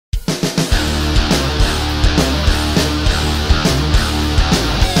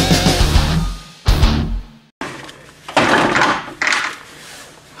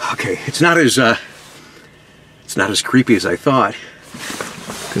it's not as creepy as I thought,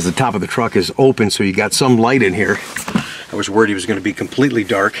 because the top of the truck is open, so you got some light in here. I was worried it was going to be completely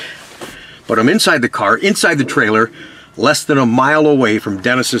dark, but I'm inside the car, inside the trailer, less than a mile away from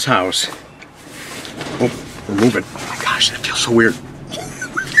Dennis's house. Oh, we're moving. Oh my gosh, that feels so weird.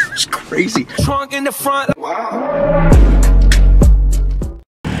 It's crazy. Trunk in the front. Wow.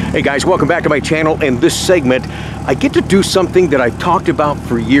 Hey guys, welcome back to my channel. In this segment, I get to do something that I've talked about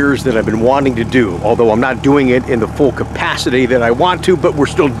for years that I've been wanting to do, although I'm not doing it in the full capacity that I want to, but we're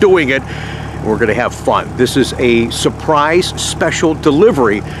still doing it. We're gonna have fun. This is a surprise special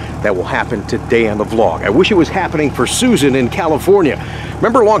delivery that will happen today on the vlog. I wish it was happening for Susan in California.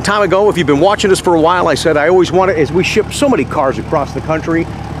 Remember a long time ago, if you've been watching this for a while, I said I always wanted, as we ship so many cars across the country,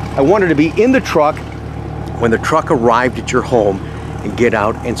 I wanted to be in the truck when the truck arrived at your home and get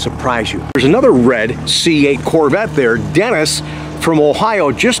out and surprise you. There's another red C8 Corvette there. Dennis from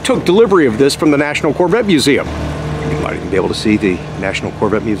Ohio just took delivery of this from the National Corvette Museum. You might even be able to see the National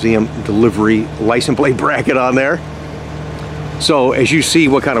Corvette Museum delivery license plate bracket on there. So as you see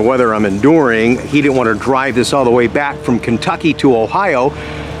what kind of weather I'm enduring, he didn't want to drive this all the way back from Kentucky to Ohio.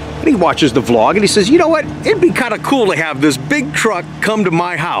 And he watches the vlog and he says, you know what, it'd be kind of cool to have this big truck come to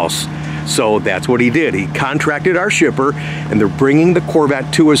my house. So that's what he did. He contracted our shipper and they're bringing the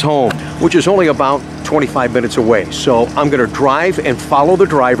Corvette to his home, which is only about 25 minutes away. So I'm gonna drive and follow the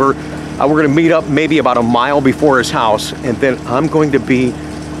driver. We're gonna meet up maybe about a mile before his house, and then I'm going to be,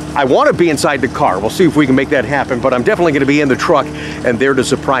 I wanna be inside the car. We'll see if we can make that happen, but I'm definitely gonna be in the truck and there to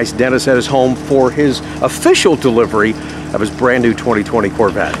surprise Dennis at his home for his official delivery of his brand new 2020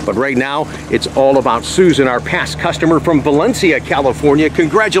 Corvette. But right now, it's all about Susan, our past customer from Valencia, California.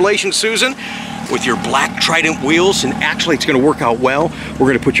 Congratulations, Susan, with your black Trident wheels, and actually it's gonna work out well. We're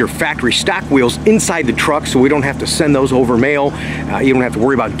gonna put your factory stock wheels inside the truck so we don't have to send those over mail. You don't have to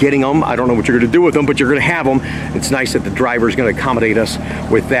worry about getting them. I don't know what you're gonna do with them, but you're gonna have them. It's nice that the driver is gonna accommodate us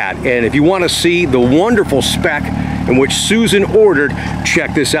with that. And if you wanna see the wonderful spec in which Susan ordered,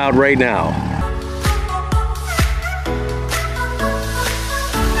 check this out right now.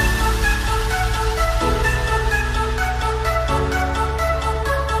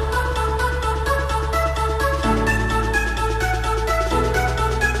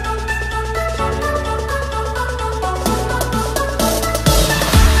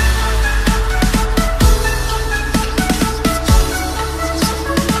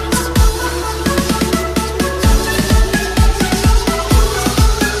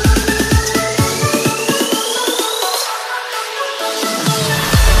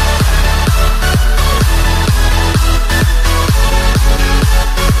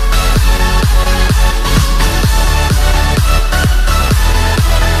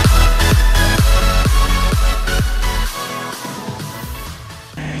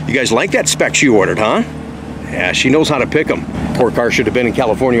 You guys like that spec she ordered, huh? Yeah, she knows how to pick them. Poor car should have been in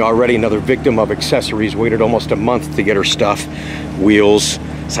California already. Another victim of accessories. Waited almost a month to get her stuff. Wheels,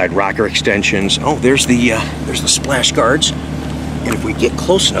 side rocker extensions. Oh, there's the splash guards. And if we get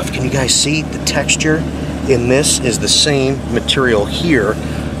close enough, can you guys see the texture in this is the same material here.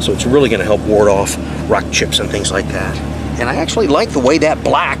 So it's really gonna help ward off rock chips and things like that. And I actually like the way that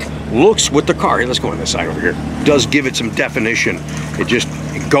black looks with the car. Hey, let's go on this side over here. It does give it some definition.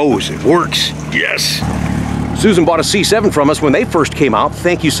 It goes, it works, yes. Susan bought a C7 from us when they first came out.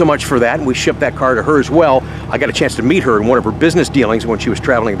 Thank you so much for that. And we shipped that car to her as well. I got a chance to meet her in one of her business dealings when she was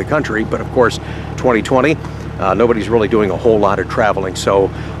traveling the country. But of course, 2020, nobody's really doing a whole lot of traveling.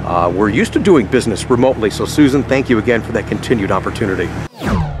 So we're used to doing business remotely. So Susan, thank you again for that continued opportunity.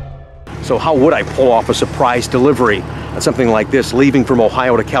 So how would I pull off a surprise delivery on something like this, leaving from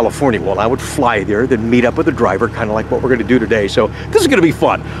Ohio to California? Well, I would fly there, then meet up with the driver, kind of like what we're going to do today. So this is going to be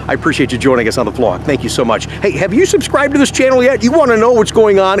fun. I appreciate you joining us on the vlog. Thank you so much. Hey, have you subscribed to this channel yet? You want to know what's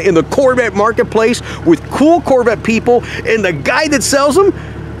going on in the Corvette marketplace with cool Corvette people and the guy that sells them?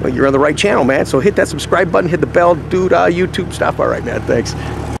 Well, you're on the right channel, man. So hit that subscribe button, hit the bell, dude, YouTube stuff. All right, man, thanks.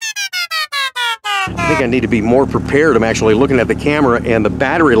 I think I need to be more prepared. I'm actually looking at the camera and the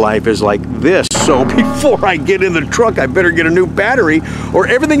battery life is like this. So before I get in the truck, I better get a new battery, or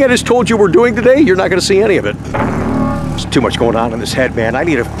everything I just told you we're doing today, you're not gonna see any of it. There's too much going on in this head, man. I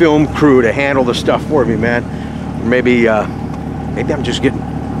need a film crew to handle the stuff for me, man. Or maybe I'm just getting,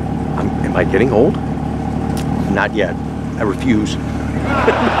 am I getting old? Not yet. I refuse.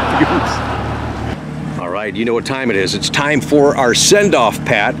 All right, you know what time it is. It's time for our send-off,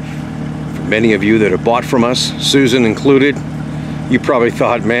 Pat. Many of you that have bought from us, Susan included, you probably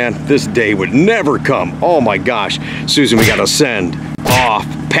thought, man, this day would never come. Oh my gosh, Susan, we gotta send off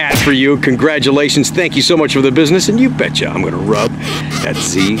Pat for you. Congratulations. Thank you so much for the business, and you betcha I'm gonna rub that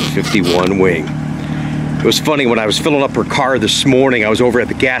Z51 wing. It was funny, when I was filling up her car this morning, I was over at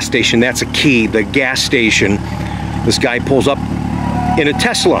the gas station. That's a key, the gas station. This guy pulls up in a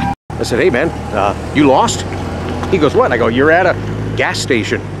Tesla. I said, hey man, you lost? He goes, what? I go, you're at a gas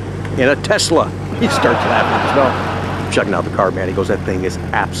station in a Tesla. He starts laughing. He goes, no, I'm checking out the car, man. He goes, that thing is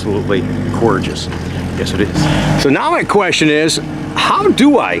absolutely gorgeous. Yes, it is. So now my question is, how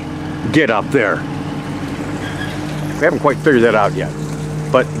do I get up there? We haven't quite figured that out yet.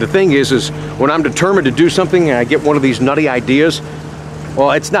 But the thing is when I'm determined to do something and I get one of these nutty ideas,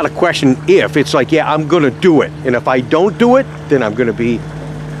 well, it's not a question if, it's like, yeah, I'm gonna do it. And if I don't do it, then I'm gonna be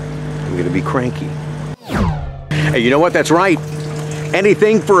cranky. Hey, you know what? That's right.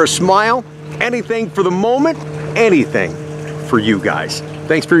 Anything for a smile, anything for the moment, anything for you guys.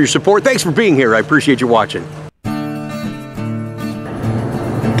 Thanks for your support. Thanks for being here. I appreciate you watching.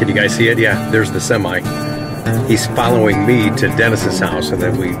 Can you guys see it? Yeah, there's the semi. He's following me to Dennis's house, and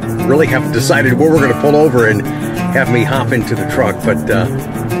then we really haven't decided where we're going to pull over and have me hop into the truck, but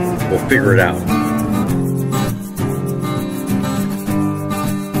we'll figure it out.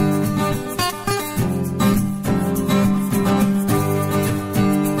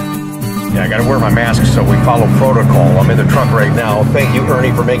 Yeah, I got to wear my mask so we follow protocol. I'm in the truck right now. Thank you,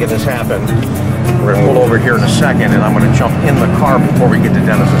 Ernie, for making this happen. We're going to pull over here in a second, and I'm going to jump in the car before we get to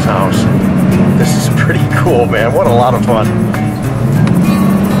Dennis's house. This is pretty cool, man. What a lot of fun.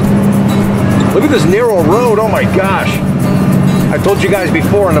 Look at this narrow road. Oh my gosh. I told you guys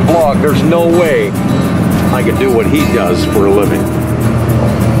before in the vlog, there's no way I could do what he does for a living.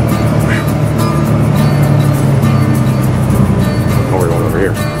 Oh, we're going over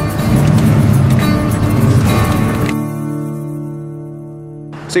here.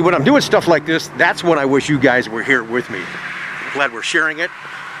 See, when I'm doing stuff like this, that's when I wish you guys were here with me. I'm glad we're sharing it,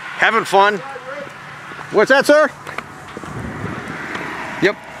 having fun. What's that, sir?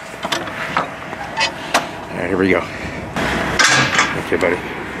 Yep. All right, here we go. Okay, buddy.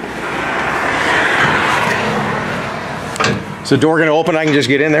 Is the door gonna open? I can just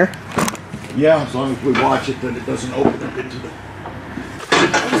get in there? Yeah, as long as we watch it, then it doesn't open up into the...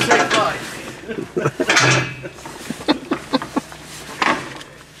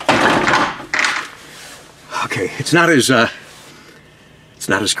 Okay, it's not as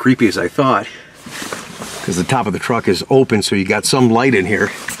creepy as I thought, because the top of the truck is open, so you got some light in here.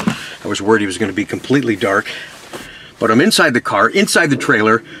 I was worried it was going to be completely dark, but I'm inside the car, inside the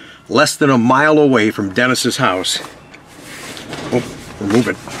trailer, less than a mile away from Dennis's house. Oh, we're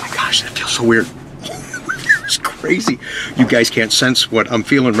moving. Oh my gosh, that feels so weird. It's crazy. You guys can't sense what I'm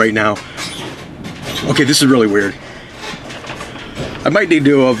feeling right now. Okay, this is really weird. I might need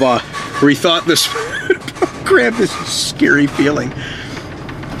to have rethought this. Grab this scary feeling.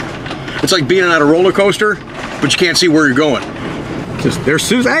 It's like being on a roller coaster, but you can't see where you're going. Just, there's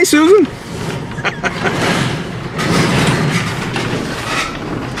Susan. Hi, Susan.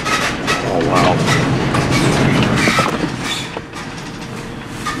 Oh, wow.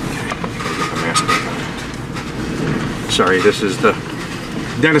 Sorry, this is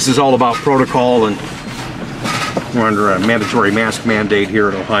Dennis is all about protocol, and we're under a mandatory mask mandate here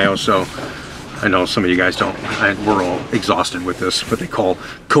in Ohio, so I know some of you guys don't. We're all exhausted with this, what they call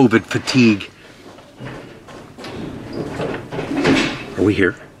COVID fatigue. Are we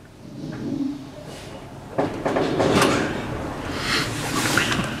here?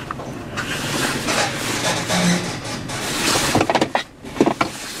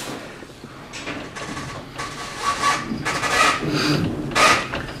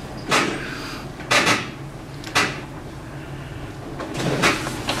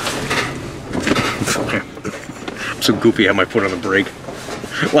 So goofy, I have my foot on the brake.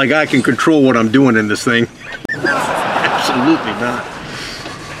 Like I can control what I'm doing in this thing. Absolutely not.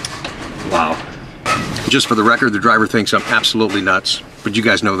 Wow. Just for the record, the driver thinks I'm absolutely nuts, but you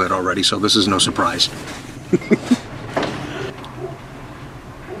guys know that already, so this is no surprise.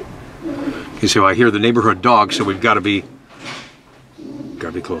 Okay, so I hear the neighborhood dog, so we've got to be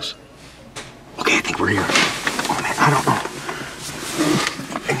close. Okay, I think we're here. Oh man, I don't know.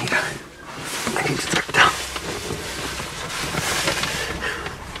 I need to step down.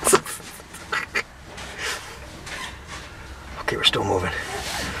 Okay, we're still moving.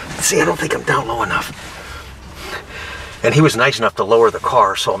 See, I don't think I'm down low enough. And he was nice enough to lower the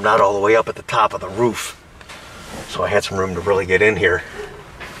car so I'm not all the way up at the top of the roof. So I had some room to really get in here.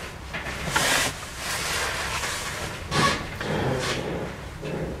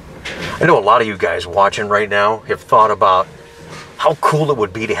 I know a lot of you guys watching right now have thought about how cool it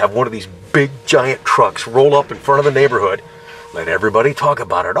would be to have one of these big giant trucks roll up in front of the neighborhood Let everybody talk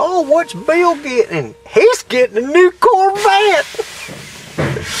about it. Oh, what's Bill getting? He's getting a new Corvette.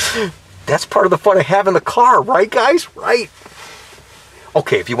 That's part of the fun of having the car, right, guys? Right.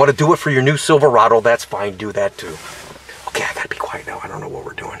 Okay, if you want to do it for your new Silverado, that's fine. Do that too. Okay, I gotta be quiet now. I don't know what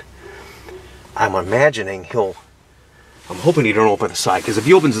we're doing. I'm imagining I'm hoping he don't open the side, because if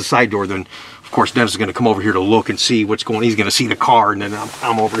he opens the side door, then of course Dennis is going to come over here to look and see what's going on. He's going to see the car, and then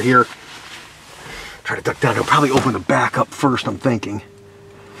I'm over here. Try to duck down. He'll probably open the back up first, I'm thinking.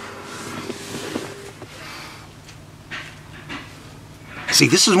 See,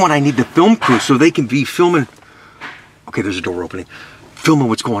 this is when I need the film crew so they can be filming. Okay, there's a door opening. Filming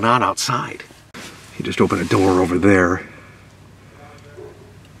what's going on outside. He just opened a door over there.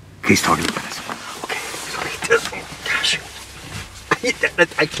 Okay, he's talking to Dennis. Okay, sorry. Gosh.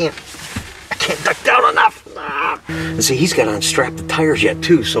 I can't duck down enough. And see, he's got to unstrap the tires yet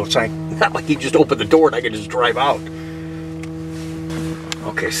too, so it's like not like he just opened the door and I can just drive out.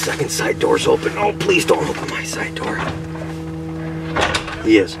 Okay, second side door's open. Oh, please don't open my side door.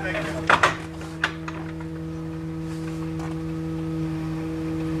 He is.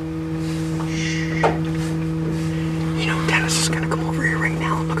 You know, Dennis is gonna come over here right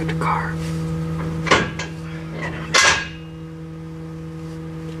now and look at the car.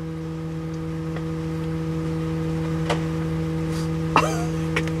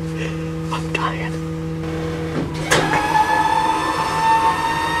 I'm dying.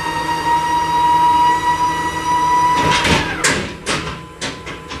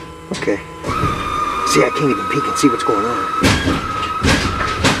 Okay. See, I can't even peek and see what's going on.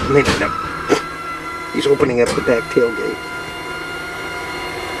 Maybe not. He's opening up the back tailgate.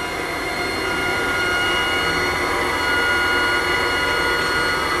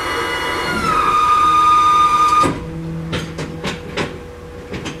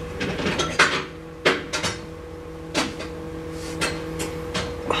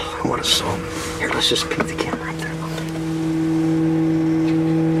 Oh, I want a song. Here, let's just peek the camera up there.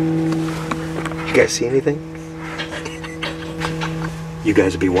 You guys see anything? You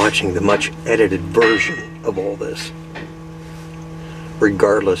guys will be watching the much edited version of all this.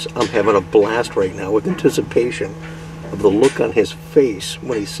 Regardless, I'm having a blast right now with anticipation of the look on his face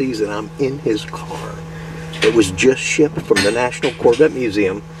when he sees that I'm in his car. It was just shipped from the National Corvette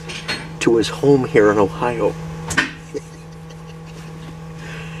Museum to his home here in Ohio.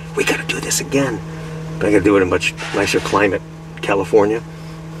 We gotta do this again, but I gotta do it in a much nicer climate. California.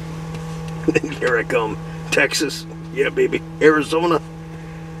 And here I come. Texas. Yeah, baby. Arizona.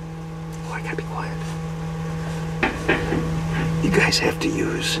 Oh, I gotta be quiet. You guys have to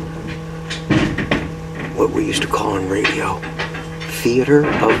use what we used to call on radio theater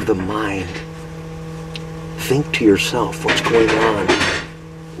of the mind. Think to yourself what's going on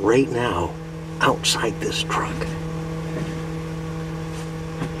right now outside this truck.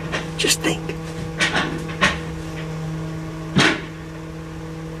 Just think.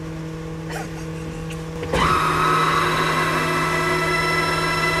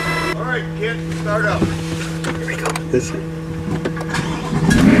 Alright, kid, start up. Here we go. This is it.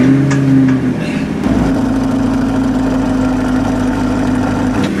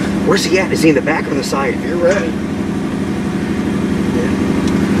 Where's he at? Is he in the back or the side? You're ready. Yeah.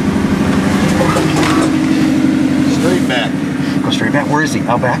 Straight back. Go straight back. Where is he?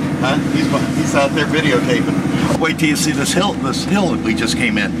 Out back? Huh? He's out there videotaping. Wait till you see this hill that we just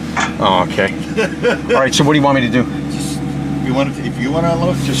came in. Oh, okay. All right, so what do you want me to do? Just, if you want to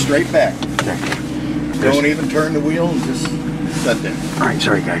unload, just straight back. Okay. Don't even turn the wheel and just set there. All right,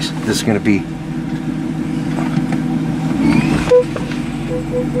 sorry guys. This is going to be...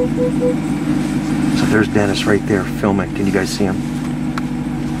 So there's Dennis right there filming. Can you guys see him?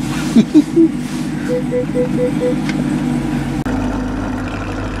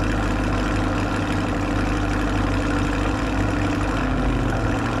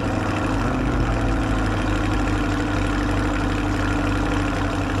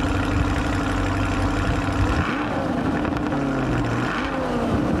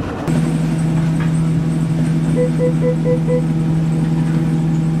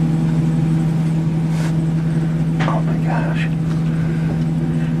 Oh my gosh.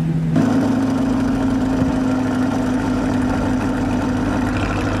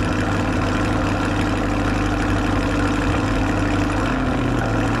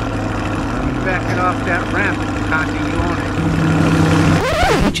 Backing off that ramp, Conti, you own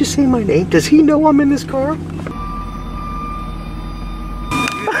it. Did you say my name? Does he know I'm in this car? You're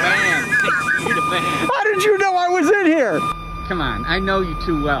the man. You're the man. How did you know I was in here? Come on, I know you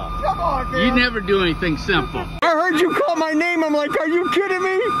too well. Come on, man. You never do anything simple. I heard you call my name. I'm like, are you kidding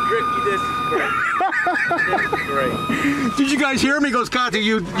me? Ricky, this is great. This is great. Did you guys hear me? He goes, Conti,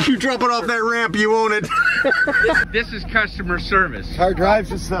 you drop it off that ramp, you own it. This is customer service. Car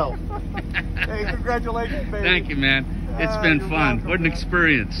drives itself. Hey, congratulations, baby. Thank you, man. It's been you're fun. welcome, What an man.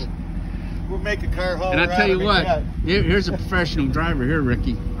 experience. We'll make a car haul. And I tell you what, Yeah. here's a professional driver here,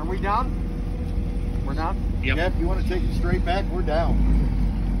 Ricky. Are we down? We're down? Yep. If you want to take it straight back, we're down.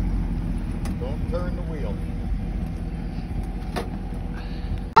 Don't turn the wheel.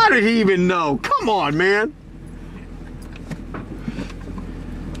 How did he even know? Come on, man.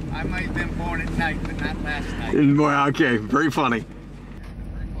 I might have been born at night, but not last night. Well, okay, very funny.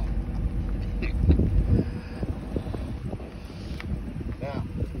 Now,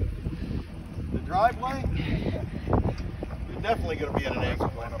 the driveway, you're definitely going to be at an exit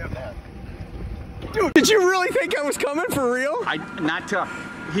point up in that. Dude, did you really think I was coming for real? Not tough.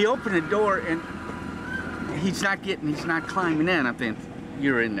 He opened the door and he's not climbing in. I think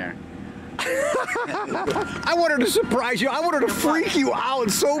you're in there. I wanted to surprise you. I wanted to freak you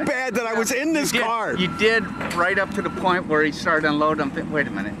out so bad that I was in this car. You did right up to the point where he started unloading. I'm thinking, wait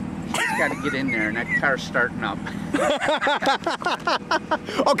a minute. He's got to get in there, and that car's starting up.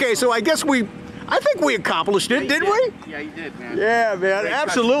 Okay, so I guess I think we accomplished it, didn't we? Yeah, you did, man. Yeah, man, Great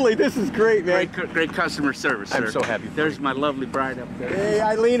absolutely. This is great, man. Great customer service, sir. I'm so happy for There's you. my lovely bride up there. Hey,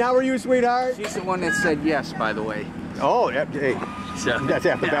 Eileen, how are you, sweetheart? She's the one that said yes, by the way. Oh, yeah, hey, So, that's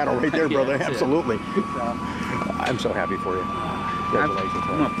half the yeah. battle right there, brother. Yeah, that's it. Absolutely. So, I'm so happy for you. Congratulations.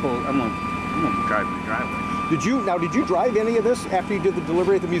 I'm gonna drive in the driveway. Did you drive any of this after you did the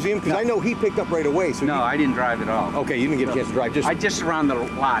delivery at the museum? Because I know he picked up right away. So No, I didn't drive at all. Okay, you didn't get a chance to drive. I just around the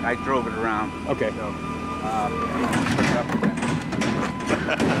lot. I drove it around. Okay. So,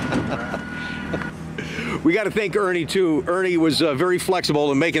 We got to thank Ernie too. Ernie was very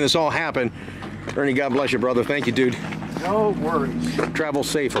flexible in making this all happen. Ernie, God bless you, brother. Thank you, dude. no worries. Travel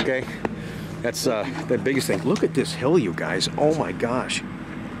safe, okay? That's the biggest thing. Look at this hill, you guys. Oh my gosh.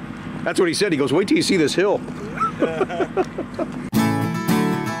 That's what he said. He goes, wait till you see this hill.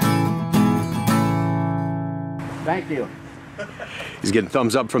 Thank you. He's getting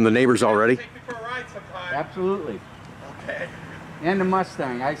thumbs up from the neighbors already. Take me for a ride sometime. Absolutely. Okay. And the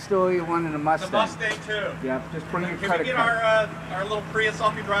Mustang. I still owe you one in the The Mustang. Mustang too. Yeah, just bring your Can we credit get card. our little Prius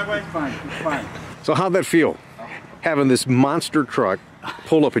off your driveway? It's fine. It's fine. So how'd that feel? Having this monster truck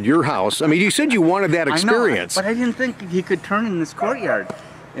pull up at your house. I mean, you said you wanted that experience. I know, but I didn't think he could turn in this courtyard.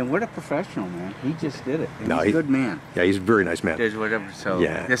 And what a professional, man. He just did it. And No, he's a good man. Yeah, he's a very nice man. There's whatever. So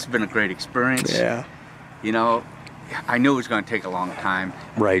Yeah. this has been a great experience. Yeah. You know, I knew it was going to take a long time.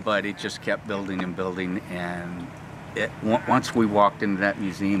 Right. But it just kept building and building. And once we walked into that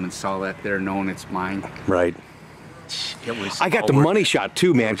museum and saw that there, knowing it's mine, Right. it was I got all the worth money it. shot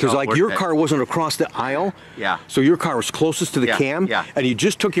too, man, It was because all like worth your it. car wasn't across the aisle. Yeah. So your car was closest to the Yeah, cam. yeah. And you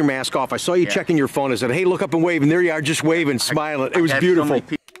just took your mask off. I saw you Yeah. checking your phone. I said, hey, look up and wave. And there you are, just waving, smiling. It was I had so beautiful. many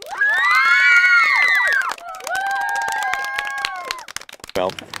people-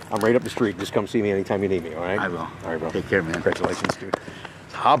 Well, I'm right up the street. Just come see me anytime you need me, all right? I will. All right, bro. Take care, man. Congratulations, dude.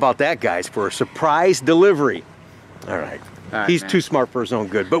 How about that, guys, for a surprise delivery? All right. All right, He's man. too smart for his own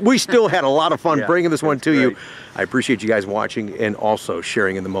good, but we still had a lot of fun Yeah, bringing this one that's to you. great. I appreciate you guys watching and also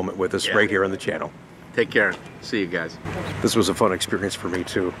sharing in the moment with us Yeah. right here on the channel. Take care. See you guys. This was a fun experience for me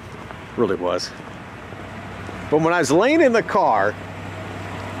too. Really was. But when I was laying in the car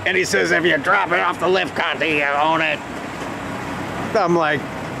and he says, if you drop it off the lift, Conti, you own it. I'm like,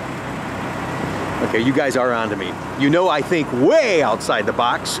 okay, you guys are on to me. You know I think way outside the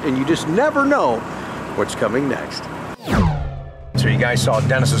box and you just never know what's coming next. So you guys saw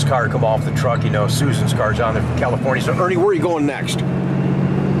Dennis's car come off the truck. You know Susan's car's on there from California. So Ernie, where are you going next?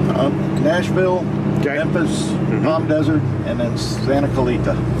 Nashville, Okay. Memphis, Palm Desert, and then Santa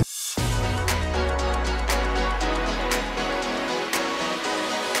Colita.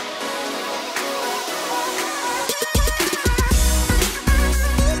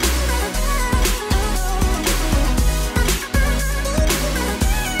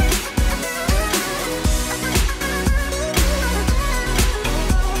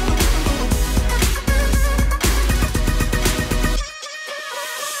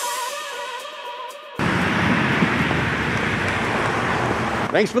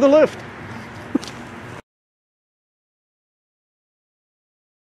 Thanks for the lift.